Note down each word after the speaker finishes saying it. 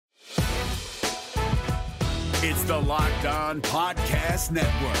It's the Locked On Podcast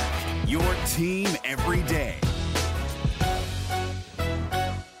Network, your team every day.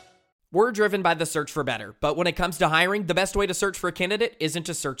 We're driven by the search for better, but when it comes to hiring, the best way to search for a candidate isn't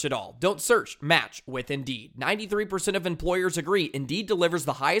to search at all. Don't search, match with Indeed. 93% of employers agree Indeed delivers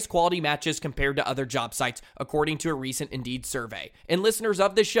the highest quality matches compared to other job sites, according to a recent Indeed survey. And listeners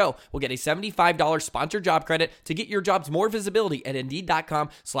of this show will get a $75 sponsored job credit to get your jobs more visibility at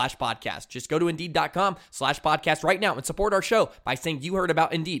Indeed.com/podcast. Just go to Indeed.com/podcast right now and support our show by saying you heard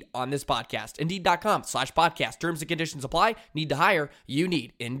about Indeed on this podcast. Indeed.com/podcast. Terms and conditions apply. Need to hire? You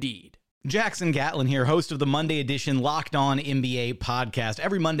need Indeed. Jackson Gatlin here, host of the Monday edition Locked On NBA podcast.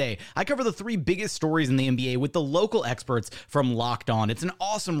 Every Monday, I cover the 3 biggest stories in the NBA with the local experts from Locked On. It's an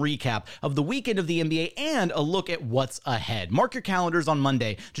awesome recap of the weekend of the NBA and a look at what's ahead. Mark your calendars on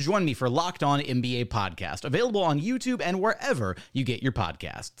Monday to join me for Locked On NBA podcast, available on YouTube and wherever you get your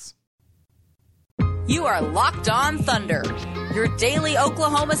podcasts. You are Locked On Thunder, your daily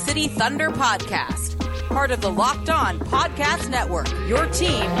Oklahoma City Thunder podcast. Part of the Locked On Podcast Network, your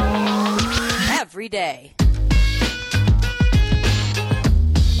team every day.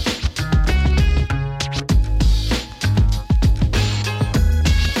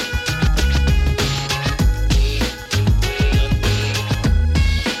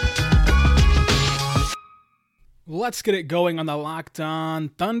 Let's get it going on the Locked On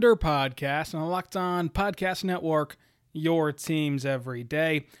Thunder podcast on the Locked On Podcast Network, your teams every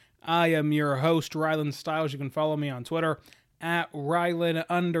day. I am your host, Rylan Stiles. You can follow me on Twitter at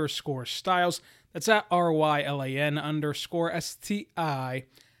Rylan_Stiles. That's at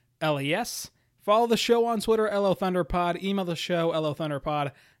RYLAN_STILES. Follow the show on Twitter, LO ThunderPod. Email the show,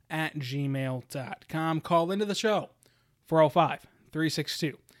 LOThunderPod@gmail.com. Call into the show,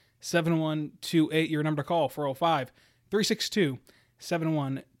 405-362-7128. Your number to call,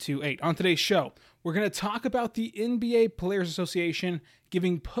 405-362-7128. On today's show, we're going to talk about the NBA Players Association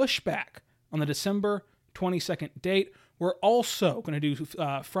giving pushback on the December 22nd date. We're also going to do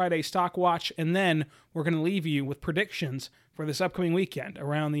Friday Stock Watch, and then we're going to leave you with predictions for this upcoming weekend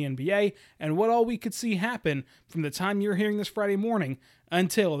around the NBA and what all we could see happen from the time you're hearing this Friday morning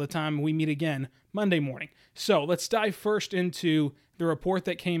until the time we meet again Monday morning. So let's dive first into the report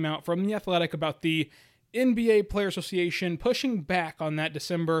that came out from The Athletic about the NBA Players Association pushing back on that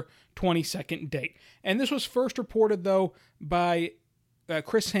December 22nd date. And this was first reported, though, by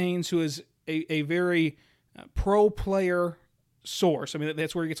Chris Haynes, who is a very pro-player source. I mean,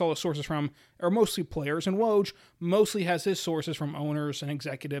 that's where he gets all the sources from, are mostly players, and Woj mostly has his sources from owners and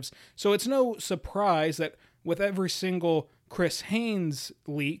executives. So it's no surprise that with every single Chris Haynes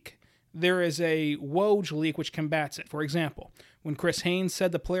leak, there is a Woj leak which combats it. For example, when Chris Haynes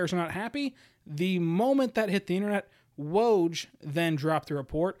said the players are not happy, the moment that hit the internet, Woj then dropped the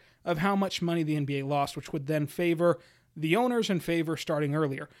report of how much money the NBA lost, which would then favor the owners in favor starting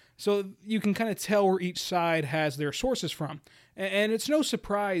earlier. So you can kind of tell where each side has their sources from. And it's no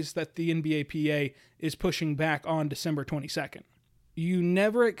surprise that the NBPA is pushing back on December 22nd. You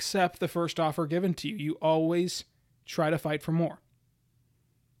never accept the first offer given to you. You always try to fight for more.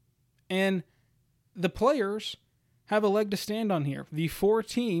 And the players have a leg to stand on here. The 4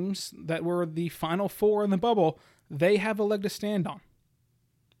 teams that were the final 4 in the bubble, they have a leg to stand on.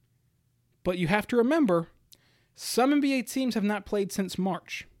 But you have to remember, some NBA teams have not played since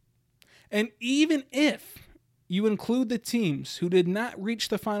March. And even if you include the teams who did not reach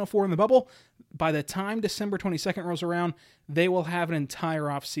the Final 4 in the bubble, by the time December 22nd rolls around, they will have an entire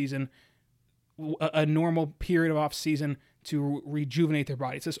offseason, a normal period of offseason to rejuvenate their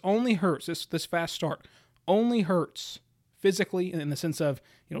bodies. This only hurts, this fast start only hurts physically in the sense of,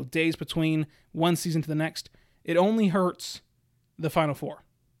 days between one season to the next. It only hurts the Final 4.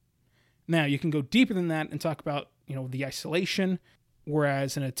 Now, you can go deeper than that and talk about, the isolation,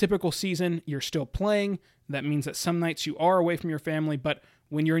 whereas in a typical season, you're still playing. That means that some nights you are away from your family, but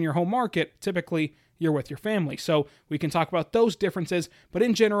when you're in your home market, typically you're with your family. So we can talk about those differences, but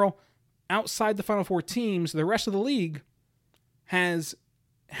in general, outside the Final 4 teams, the rest of the league has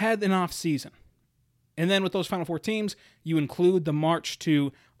had an off season. And then with those Final 4 teams, you include the March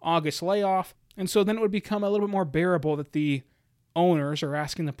to August layoff, and so then it would become a little bit more bearable that the owners are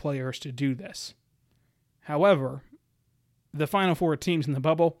asking the players to do this. However, the Final 4 teams in the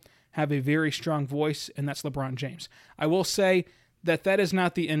bubble have a very strong voice, and that's LeBron James. I will say that is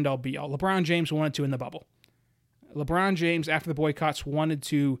not the end-all be-all. LeBron James wanted to end the bubble. LeBron James, after the boycotts, wanted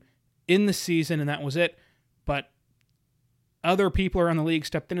to end the season, and that was it. But other people around the league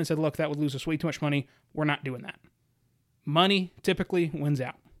stepped in and said, look, that would lose us way too much money. We're not doing that. Money typically wins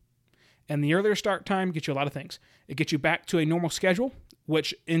out. And the earlier start time gets you a lot of things. It gets you back to a normal schedule,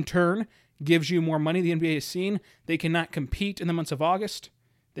 which in turn gives you more money. The NBA has seen they cannot compete in the months of August.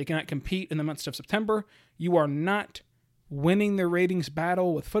 They cannot compete in the months of September. You are not winning the ratings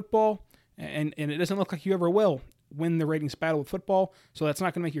battle with football, and it doesn't look like you ever will win the ratings battle with football, so that's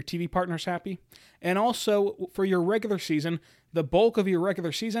not going to make your TV partners happy. And also, for your regular season, the bulk of your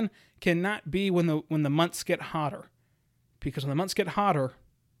regular season cannot be when the months get hotter, because when the months get hotter,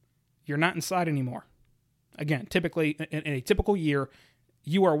 you're not inside anymore. Again, typically, in a typical year,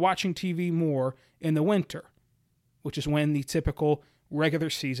 you are watching TV more in the winter, which is when the typical regular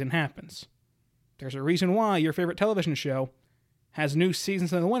season happens. There's a reason why your favorite television show has new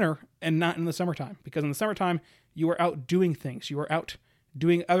seasons in the winter and not in the summertime, because in the summertime, you are out doing things. You are out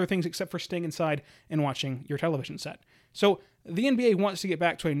doing other things except for staying inside and watching your television set. So the NBA wants to get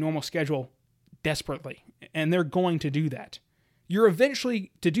back to a normal schedule desperately, and they're going to do that. You're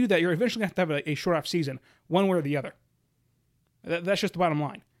eventually going to have to have a short off season, one way or the other. That's just the bottom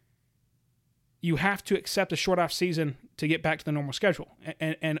line. You have to accept a short off season to get back to the normal schedule.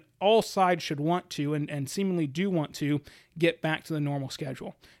 And all sides should want to, and seemingly do want to, get back to the normal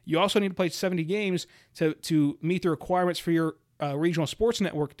schedule. You also need to play 70 games to meet the requirements for your regional sports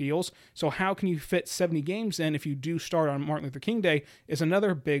network deals. So how can you fit 70 games in if you do start on Martin Luther King Day is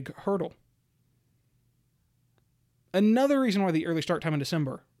another big hurdle. Another reason why the early start time in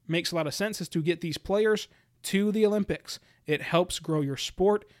December makes a lot of sense is to get these players to the Olympics. It helps grow your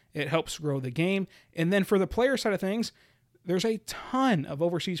sport. It helps grow the game. And then for the player side of things, there's a ton of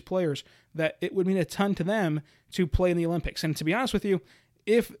overseas players that it would mean a ton to them to play in the Olympics. And to be honest with you,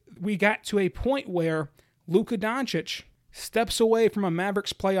 if we got to a point where Luka Doncic steps away from a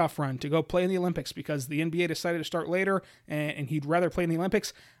Mavericks playoff run to go play in the Olympics because the NBA decided to start later and he'd rather play in the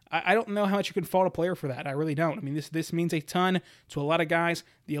Olympics, I don't know how much you can fault a player for that. I really don't. I mean, this means a ton to a lot of guys.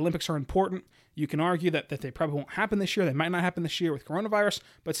 The Olympics are important. You can argue that they probably won't happen this year. They might not happen this year with coronavirus,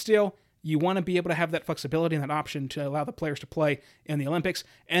 but still, you want to be able to have that flexibility and that option to allow the players to play in the Olympics.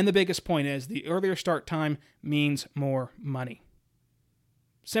 And the biggest point is the earlier start time means more money.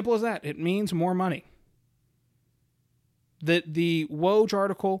 Simple as that. It means more money. The Woj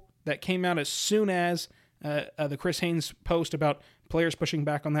article that came out as soon as the Chris Haynes post about players pushing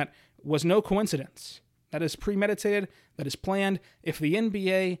back on that was no coincidence. That is premeditated. That is planned. If the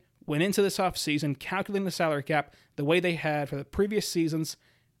NBA went into this offseason calculating the salary cap the way they had for the previous seasons,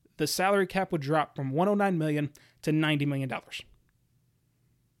 the salary cap would drop from $109 million to $90 million.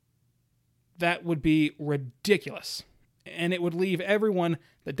 That would be ridiculous. And it would leave everyone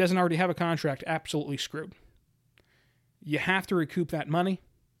that doesn't already have a contract absolutely screwed. You have to recoup that money,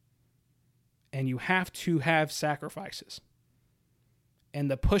 and you have to have sacrifices. And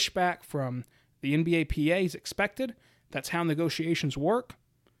the pushback from the NBPA is expected. That's how negotiations work.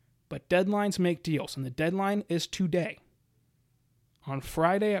 But deadlines make deals, and the deadline is today. On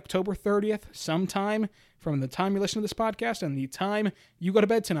Friday, October 30th, sometime from the time you listen to this podcast and the time you go to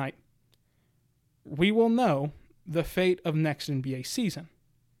bed tonight, we will know the fate of next NBA season.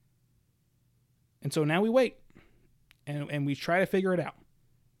 And so now we wait, and we try to figure it out.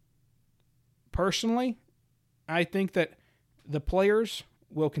 Personally, I think that the players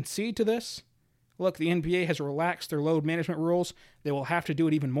will concede to this. Look, the NBA has relaxed their load management rules. They will have to do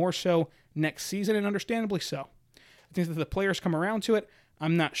it even more so next season, and understandably so. I think that the players come around to it.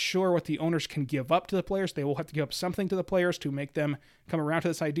 I'm not sure what the owners can give up to the players. They will have to give up something to the players to make them come around to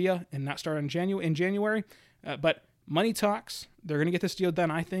this idea and not start in January. But money talks. They're going to get this deal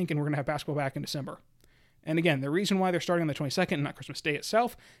done, I think, and we're going to have basketball back in December. And again, the reason why they're starting on the 22nd and not Christmas Day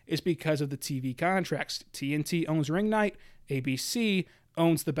itself is because of the TV contracts. TNT owns Ring Night. ABC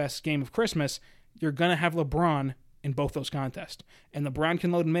owns the best game of Christmas. You're going to have LeBron in both those contests. And LeBron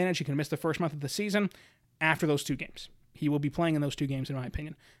can load and manage. He can miss the first month of the season after those two games. He will be playing in those two games, in my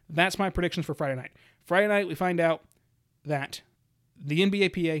opinion. That's my predictions for Friday night. Friday night, we find out that the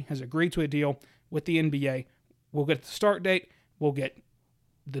NBPA has agreed to a deal with the NBA. We'll get the start date. We'll get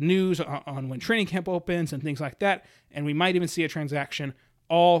the news on when training camp opens and things like that. And we might even see a transaction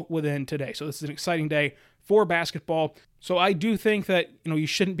all within today. So this is an exciting day for basketball. So I do think that you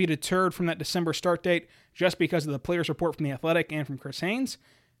shouldn't be deterred from that December start date just because of the players' report from The Athletic and from Chris Haynes.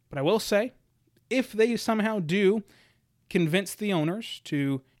 But I will say, if they somehow do convince the owners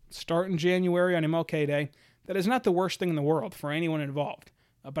to start in January on MLK Day, that is not the worst thing in the world for anyone involved.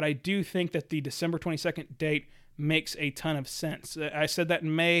 But I do think that the December 22nd date makes a ton of sense. I said that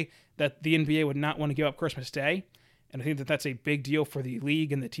in May that the NBA would not want to give up Christmas Day, and I think that that's a big deal for the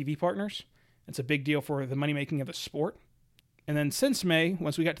league and the TV partners. It's a big deal for the money-making of the sport. And then since May,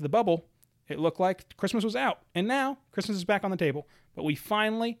 once we got to the bubble, it looked like Christmas was out. And now Christmas is back on the table. But we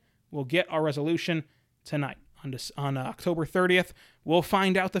finally will get our resolution tonight on October 30th. We'll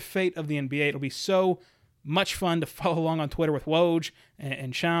find out the fate of the NBA. It'll be so much fun to follow along on Twitter with Woj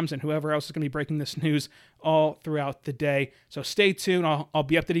and Shams and whoever else is going to be breaking this news all throughout the day. So stay tuned. I'll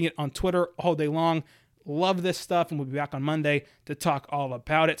be updating it on Twitter all day long. Love this stuff, and we'll be back on Monday to talk all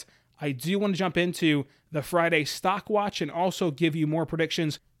about it. I do want to jump into the Friday Stock Watch and also give you more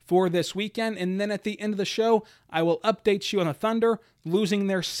predictions for this weekend. And then at the end of the show, I will update you on the Thunder losing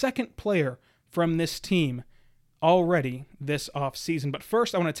their second player from this team already this offseason. But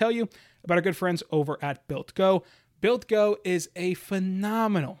first, I want to tell you about our good friends over at Built Go. Built Go is a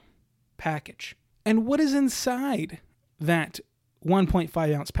phenomenal package. And what is inside that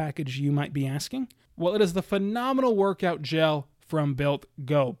 1.5 ounce package, you might be asking? Well, it is the phenomenal workout gel from Built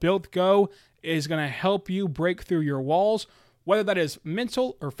Go. Built Go is going to help you break through your walls, whether that is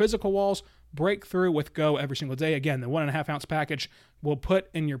mental or physical walls. Break through with Go every single day. Again, the 1.5 ounce package will put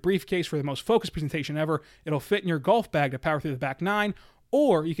in your briefcase for the most focused presentation ever. It'll fit in your golf bag to power through the back nine,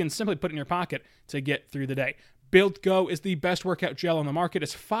 or you can simply put it in your pocket to get through the day. Built Go is the best workout gel on the market.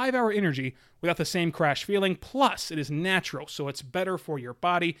 It's 5-hour energy without the same crash feeling. Plus, it is natural, so it's better for your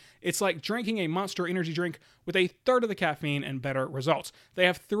body. It's like drinking a Monster energy drink with a third of the caffeine and better results. They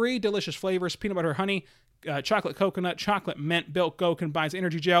have 3 delicious flavors: peanut butter honey, chocolate coconut, chocolate mint. Built Go combines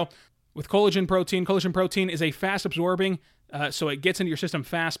energy gel with collagen protein. Collagen protein is a fast absorbing, so it gets into your system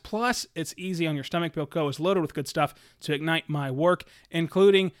fast. Plus, it's easy on your stomach. Built Go is loaded with good stuff to ignite my work,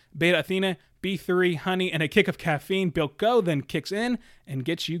 including beta-athene, B3, honey, and a kick of caffeine. Built Go then kicks in and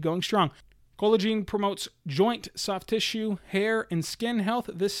gets you going strong. Collagen promotes joint, soft tissue, hair, and skin health.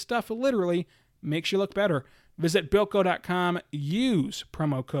 This stuff literally makes you look better. Visit BuiltGo.com. Use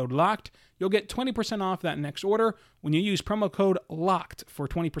promo code LOCKED. You'll get 20% off that next order when you use promo code LOCKED for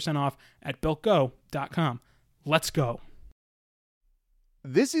 20% off at BuiltGo.com. Let's go.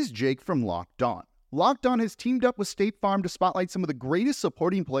 This is Jake from Locked On. Locked On has teamed up with State Farm to spotlight some of the greatest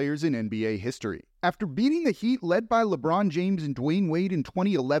supporting players in NBA history. After beating the Heat led by LeBron James and Dwayne Wade in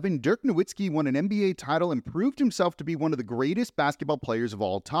 2011, Dirk Nowitzki won an NBA title and proved himself to be one of the greatest basketball players of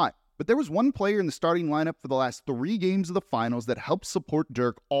all time. But there was one player in the starting lineup for the last 3 games of the finals that helped support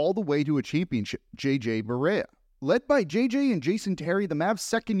Dirk all the way to a championship: JJ Barea. Led by JJ and Jason Terry, the Mavs'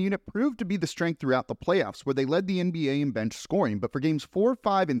 second unit proved to be the strength throughout the playoffs, where they led the NBA in bench scoring. But for games 4,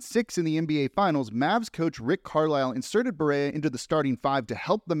 5, and 6 in the NBA Finals, Mavs coach Rick Carlisle inserted Barea into the starting 5 to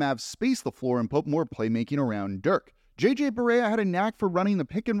help the Mavs space the floor and put more playmaking around Dirk. JJ Barea had a knack for running the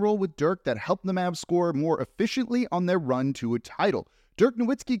pick and roll with Dirk that helped the Mavs score more efficiently on their run to a title. Dirk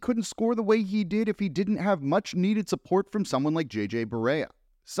Nowitzki couldn't score the way he did if he didn't have much needed support from someone like JJ Barea.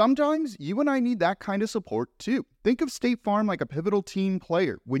 Sometimes you and I need that kind of support too. Think of State Farm like a pivotal team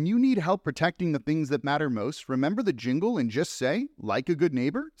player. When you need help protecting the things that matter most, remember the jingle and just say, like a good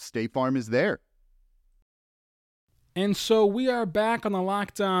neighbor, State Farm is there. And so we are back on the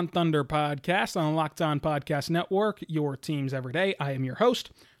Locked On Thunder podcast on the Locked On Podcast Network, your teams every day. I am your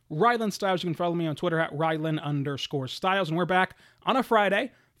host, Rylan Stiles. You can follow me on Twitter at Rylan_Stiles. And we're back on a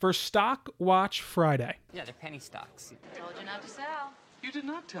Friday for Stock Watch Friday. Yeah, they're penny stocks. Told you not to sell. You did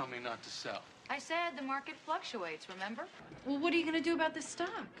not tell me not to sell. I said the market fluctuates, remember? Well, what are you going to do about this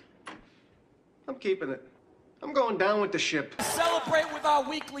stock? I'm keeping it. I'm going down with the ship. Celebrate with our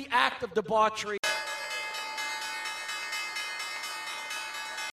weekly act of debauchery.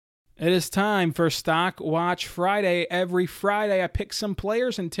 It is time for Stock Watch Friday. Every Friday, I pick some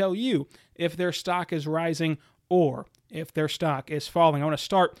players and tell you if their stock is rising or if their stock is falling. I want to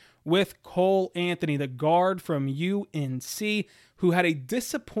start with Cole Anthony, the guard from UNC, who had a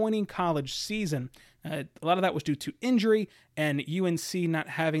disappointing college season. A lot of that was due to injury and UNC not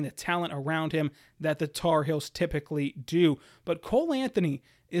having the talent around him that the Tar Heels typically do. But Cole Anthony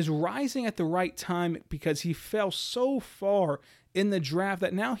is rising at the right time because he fell so far in the draft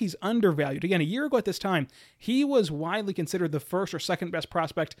that now he's undervalued. Again, a year ago at this time, he was widely considered the first or second best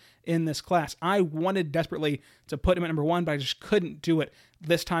prospect in this class. I wanted desperately to put him at number 1, but I just couldn't do it.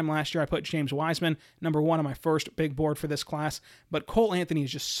 This time last year, I put James Wiseman number 1 on my first big board for this class. But Cole Anthony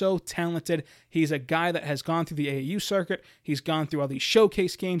is just so talented. He's a guy that has gone through the AAU circuit. He's gone through all these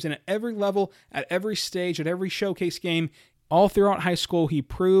showcase games, and at every level, at every stage, at every showcase game, all throughout high school, he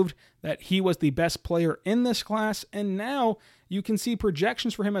proved that he was the best player in this class, and now you can see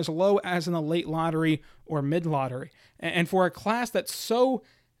projections for him as low as in the late lottery or mid-lottery. And for a class that's so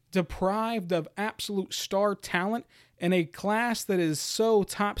deprived of absolute star talent, and a class that is so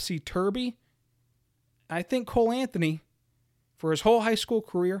topsy-turvy, I think Cole Anthony, for his whole high school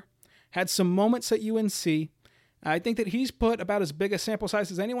career, had some moments at UNC. I think that he's put about as big a sample size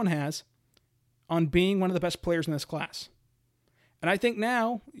as anyone has on being one of the best players in this class. And I think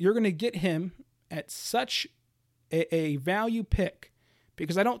now you're going to get him at such a value pick,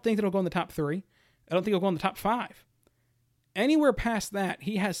 because I don't think it'll go in the top 3. I don't think it'll go in the top 5. Anywhere past that,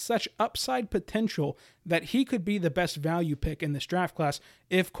 he has such upside potential that he could be the best value pick in this draft class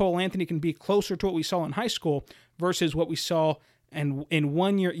if Cole Anthony can be closer to what we saw in high school versus what we saw in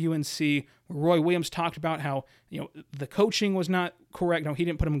 1 year at UNC. Roy Williams talked about how the coaching was not correct, how he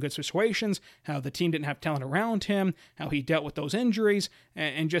didn't put him in good situations, how the team didn't have talent around him, how he dealt with those injuries,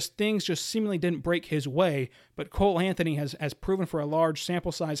 and just things just seemingly didn't break his way. But Cole Anthony has proven for a large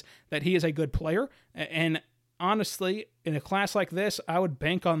sample size that he is a good player, and honestly, in a class like this, I would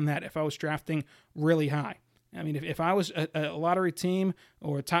bank on that if I was drafting really high. I mean, if I was a lottery team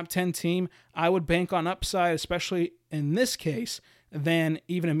or a top 10 team, I would bank on upside, especially in this case, than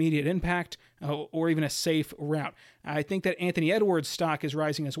even immediate impact or even a safe route. I think that Anthony Edwards' stock is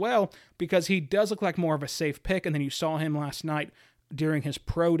rising as well because he does look like more of a safe pick, and then you saw him last night during his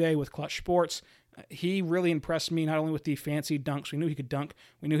pro day with Clutch Sports. He really impressed me, not only with the fancy dunks. We knew he could dunk.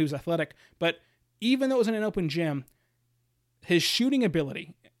 We knew he was athletic, but even though it was in an open gym, his shooting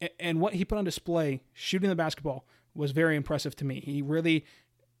ability and what he put on display shooting the basketball was very impressive to me. He really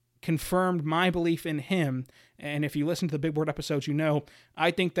confirmed my belief in him. And if you listen to the Big Board episodes, I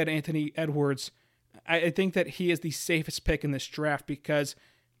think that Anthony Edwards, I think that he is the safest pick in this draft because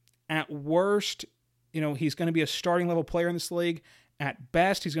at worst, he's going to be a starting level player in this league. At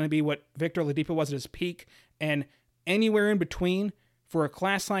best, he's going to be what Victor Oladipo was at his peak. And anywhere in between, for a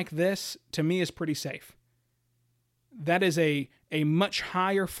class like this, to me, is pretty safe. That is a much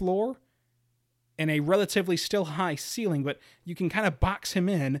higher floor and a relatively still high ceiling, but you can kind of box him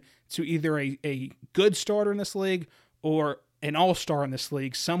in to either a good starter in this league or an all-star in this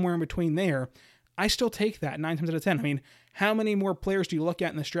league, somewhere in between there. I still take that 9 times out of 10. I mean, how many more players do you look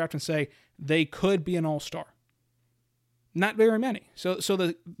at in this draft and say they could be an all-star? Not very many. So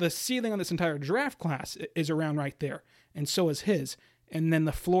the ceiling on this entire draft class is around right there, and so is his. And then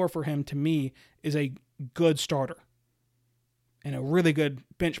the floor for him, to me, is a good starter and a really good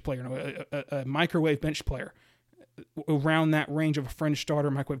bench player, a microwave bench player around that range of a fringe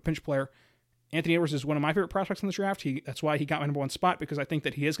starter, microwave bench player. Anthony Edwards is one of my favorite prospects in this draft. That's why he got my number 1 spot, because I think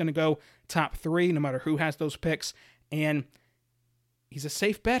that he is going to go top 3 no matter who has those picks. And he's a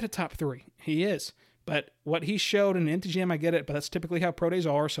safe bet at top 3. He is. But what he showed in Into Jam, I get it, but that's typically how pro days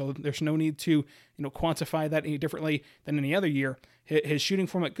are, so there's no need to quantify that any differently than any other year. His shooting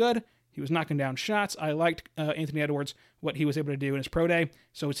form looked good. He was knocking down shots. I liked Anthony Edwards, what he was able to do in his pro day,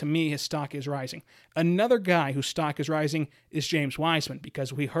 so to me, his stock is rising. Another guy whose stock is rising is James Wiseman,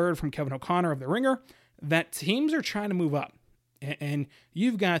 because we heard from Kevin O'Connor of The Ringer that teams are trying to move up. And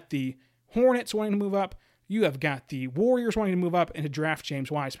you've got the Hornets wanting to move up, you have got the Warriors wanting to move up and to draft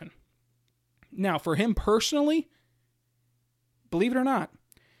James Wiseman. Now, for him personally, believe it or not,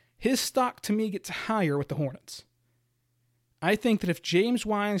 his stock to me gets higher with the Hornets. I think that if James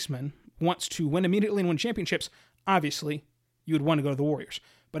Wiseman wants to win immediately and win championships, obviously, you would want to go to the Warriors.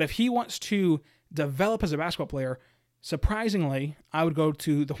 But if he wants to develop as a basketball player, surprisingly, I would go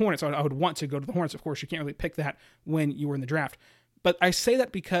to the Hornets. I would want to go to the Hornets. Of course, you can't really pick that when you were in the draft. But I say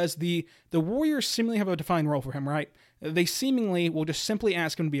that because the Warriors seemingly have a defined role for him, right? They seemingly will just simply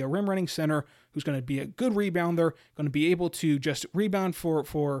ask him to be a rim-running center who's going to be a good rebounder, going to be able to just rebound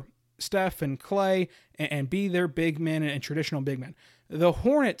for Steph and Clay and be their big men and traditional big men. The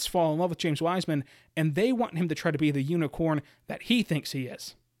Hornets fall in love with James Wiseman, and they want him to try to be the unicorn that he thinks he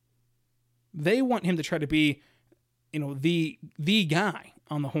is. They want him to try to be, the guy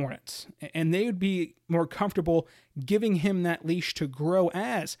on the Hornets, and they would be more comfortable giving him that leash to grow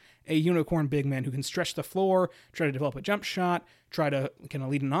as a unicorn big man who can stretch the floor, try to develop a jump shot, try to kind of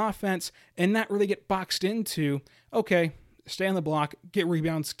lead an offense, and not really get boxed into, okay, stay on the block, get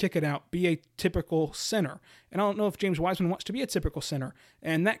rebounds, kick it out, be a typical center. And I don't know if James Wiseman wants to be a typical center,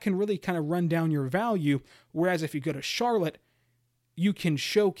 and that can really kind of run down your value, whereas if you go to Charlotte, you can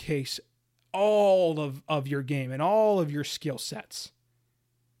showcase all of your game and all of your skill sets.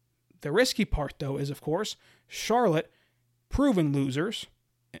 The risky part, though, is, of course, Charlotte, proven losers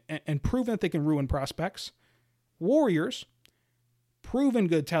and proven that they can ruin prospects. Warriors, proven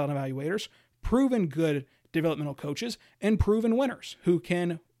good talent evaluators, proven good developmental coaches, and proven winners who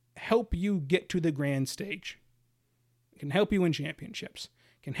can help you get to the grand stage, can help you win championships,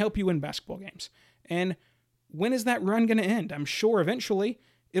 can help you win basketball games. And when is that run going to end? I'm sure eventually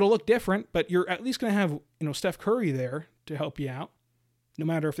it'll look different, but you're at least going to have, Steph Curry there to help you out. No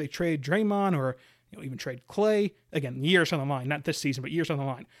matter if they trade Draymond or even trade Clay, again, years on the line, not this season, but years on the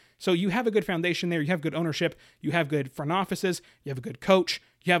line. So you have a good foundation there, you have good ownership, you have good front offices, you have a good coach,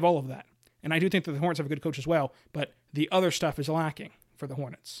 you have all of that. And I do think that the Hornets have a good coach as well, but the other stuff is lacking for the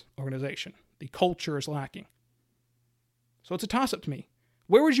Hornets organization. The culture is lacking. So it's a toss-up to me.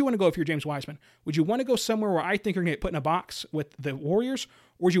 Where would you want to go if you're James Wiseman? Would you want to go somewhere where I think you're going to get put in a box with the Warriors?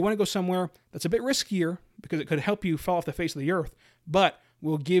 Or would you want to go somewhere that's a bit riskier because it could help you fall off the face of the earth, but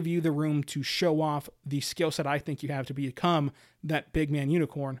will give you the room to show off the skill set I think you have to become that big man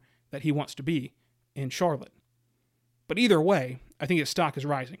unicorn that he wants to be in Charlotte? But either way, I think his stock is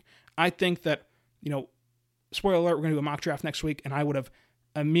rising. I think that, spoiler alert, we're going to do a mock draft next week, and I would have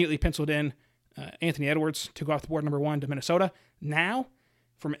immediately penciled in Anthony Edwards to go off the board number 1 to Minnesota. Now,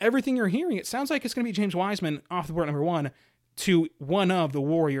 from everything you're hearing, it sounds like it's going to be James Wiseman off the board number 1 to one of the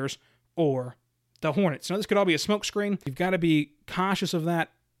Warriors or the Hornets. Now, this could all be a smokescreen. You've got to be cautious of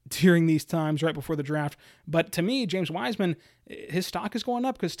that during these times right before the draft. But to me, James Wiseman, his stock is going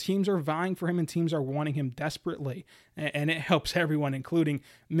up because teams are vying for him and teams are wanting him desperately. And it helps everyone, including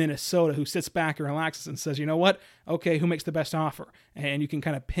Minnesota, who sits back and relaxes and says, you know what? Okay, who makes the best offer? And you can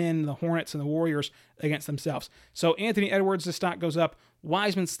kind of pin the Hornets and the Warriors against themselves. So Anthony Edwards' stock goes up.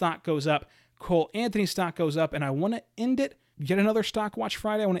 Wiseman's stock goes up. Cole Anthony's stock goes up. And I want to end it, yet another Stock Watch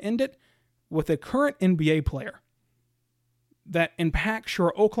Friday, I want to end it with a current NBA player that impacts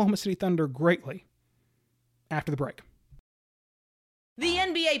your Oklahoma City Thunder greatly after the break. The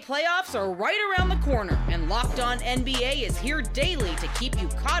NBA playoffs are right around the corner, and Locked On NBA is here daily to keep you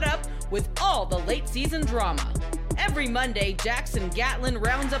caught up with all the late season drama. Every Monday, Jackson Gatlin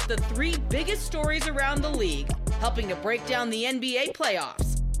rounds up the 3 biggest stories around the league, helping to break down the NBA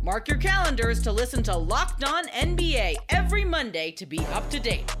playoffs. Mark your calendars to listen to Locked On NBA every Monday to be up to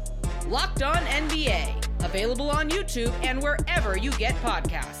date. Locked On NBA, available on YouTube and wherever you get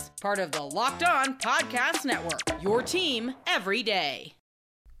podcasts. Part of the Locked On Podcast Network, your team every day.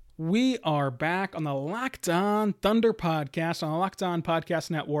 We are back on the Locked On Thunder podcast on the Locked On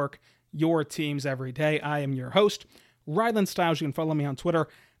Podcast Network, your teams every day. I am your host, Rylan Stiles. You can follow me on Twitter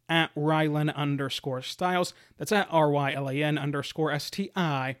at Rylan_Stiles. That's at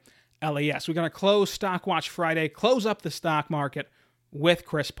RYLAN_STILES. We're going to close Stock Watch Friday, close up the stock market with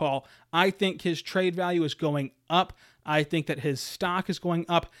Chris Paul. I think his trade value is going up. I think that his stock is going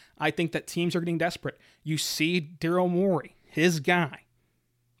up. I think that teams are getting desperate. You see Daryl Morey, his guy,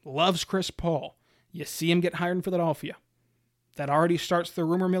 loves Chris Paul. You see him get hired in Philadelphia. That already starts the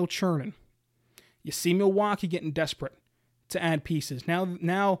rumor mill churning. You see Milwaukee getting desperate to add pieces.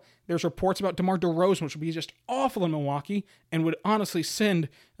 Now there's reports about DeMar DeRozan, which would be just awful in Milwaukee and would honestly send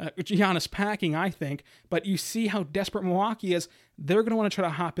Giannis packing, I think. But you see how desperate Milwaukee is. They're going to want to try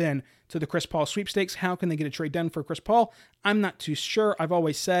to hop in to the Chris Paul sweepstakes. How can they get a trade done for Chris Paul? I'm not too sure. I've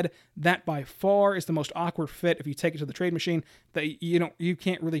always said that by far is the most awkward fit if you take it to the trade machine. That you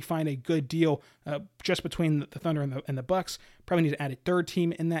can't really find a good deal just between the Thunder and the Bucks. Probably need to add a third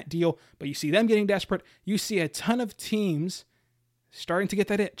team in that deal. But you see them getting desperate. You see a ton of teams starting to get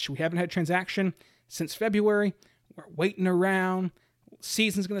that itch. We haven't had a transaction since February. We're waiting around.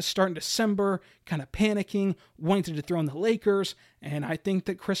 Season's going to start in December, kind of panicking, wanting to dethrone the Lakers. And I think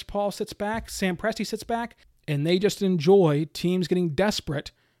that Chris Paul sits back, Sam Presti sits back, and they just enjoy teams getting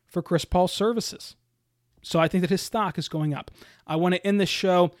desperate for Chris Paul's services. So I think that his stock is going up. I want to end this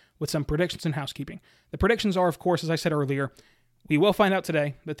show with some predictions and housekeeping. The predictions are, of course, as I said earlier, we will find out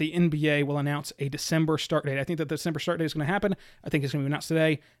today that the NBA will announce a December start date. I think that the December start date is going to happen. I think it's going to be announced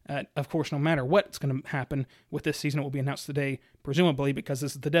today. Of course, no matter what's going to happen with this season, it will be announced today, presumably, because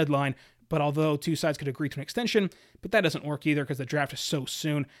this is the deadline. But although two sides could agree to an extension, but that doesn't work either because the draft is so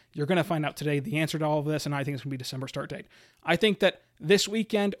soon. You're going to find out today the answer to all of this, and I think it's going to be December start date. I think that this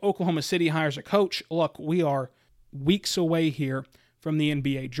weekend, Oklahoma City hires a coach. Look, we are weeks away here from the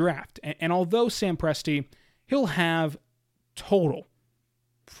NBA draft. And although Sam Presti, he'll have total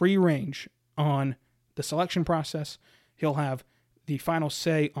free range on the selection process. He'll have the final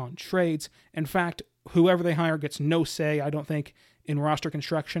say on trades. In fact, whoever they hire gets no say, I don't think, in roster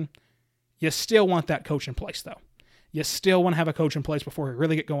construction. You still want that coach in place, though. You still want to have a coach in place before we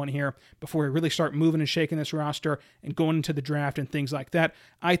really get going here, before we really start moving and shaking this roster and going into the draft and things like that.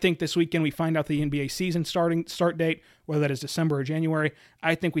 I think this weekend we find out the NBA season start date, whether that is December or January.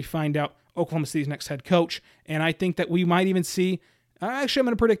 I think we find out Oklahoma City's next head coach, and I think that we might even see, actually I'm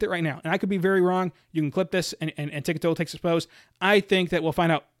going to predict it right now, and I could be very wrong. You can clip this and take it till it takes exposed. I think that we'll find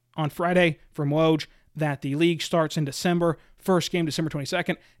out on Friday from Woj that the league starts in December, first game December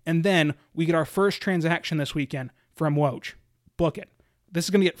 22nd, and then we get our first transaction this weekend from Woj. Book it. This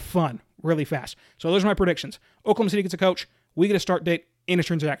is going to get fun really fast. So those are my predictions. Oklahoma City gets a coach. We get a start date and a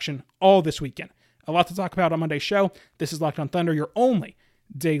transaction all this weekend. A lot to talk about on Monday's show. This is Locked on Thunder, your only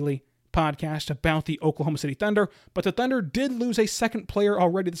daily podcast about the Oklahoma City Thunder, but the Thunder did lose a second player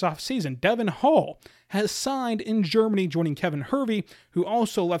already this offseason. Devin Hall has signed in Germany, joining Kevin Hervey, who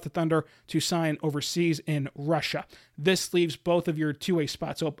also left the Thunder to sign overseas in Russia. This leaves both of your two-way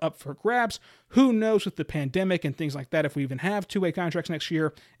spots up for grabs. Who knows with the pandemic and things like that, if we even have two-way contracts next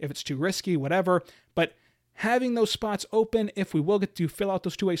year, if it's too risky, whatever. But having those spots open, if we will get to fill out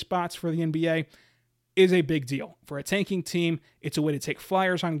those two-way spots for the NBA, is a big deal. For a tanking team, it's a way to take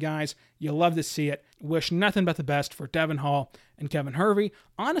flyers on guys. You love to see it. Wish nothing but the best for Devin Hall and Kevin Hervey.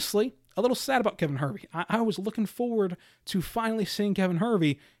 Honestly, a little sad about Kevin Hervey. I was looking forward to finally seeing Kevin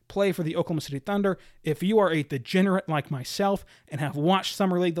Hervey play for the Oklahoma City Thunder. If you are a degenerate like myself and have watched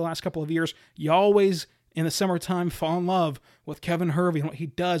Summer League the last couple of years, you always, in the summertime, fall in love with Kevin Hervey and what he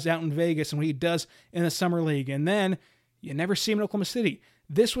does out in Vegas and what he does in the Summer League. And then you never see him in Oklahoma City.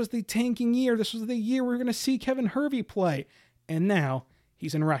 This was the tanking year. This was the year we were going to see Kevin Hervey play. And now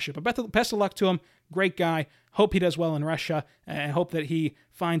he's in Russia. But best of luck to him. Great guy. Hope he does well in Russia. And hope that he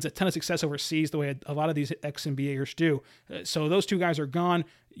finds a ton of success overseas the way a lot of these ex-NBAers do. So those two guys are gone.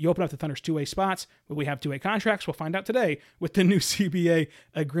 You open up the Thunder's two-way spots. Will we have two-way contracts? We'll find out today with the new CBA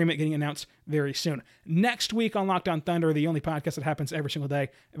agreement getting announced very soon. Next week on Locked On Thunder, the only podcast that happens every single day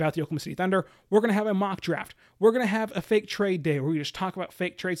about the Oklahoma City Thunder, we're going to have a mock draft. We're going to have a fake trade day where we just talk about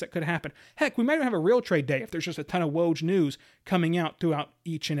fake trades that could happen. Heck, we might even have a real trade day if there's just a ton of Woj news coming out throughout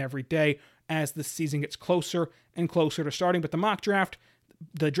each and every day as the season gets closer and closer to starting. But the mock draft,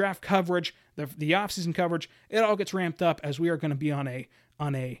 the draft coverage, the offseason coverage, it all gets ramped up as we are going to be on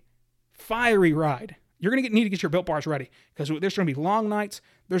a fiery ride. You're going to need to get your Built Bars ready because there's going to be long nights.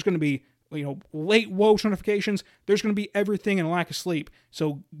 There's going to be late Woj notifications. There's going to be everything and a lack of sleep.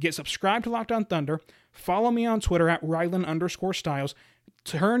 So get subscribed to Locked On Thunder. Follow me on Twitter at Rylan_Styles.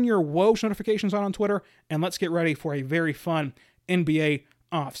 Turn your Woj notifications on Twitter, and let's get ready for a very fun NBA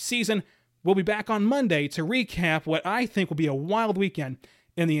off season. We'll be back on Monday to recap what I think will be a wild weekend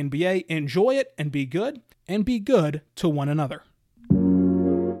in the NBA. Enjoy it and be good to one another.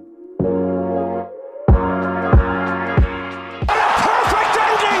 Perfect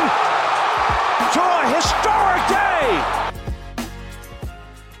ending to a historic day.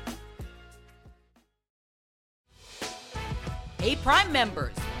 Hey, Prime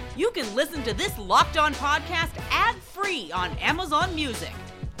members, you can listen to this Locked On podcast ad-free on Amazon Music.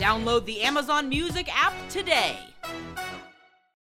 Download the Amazon Music app today.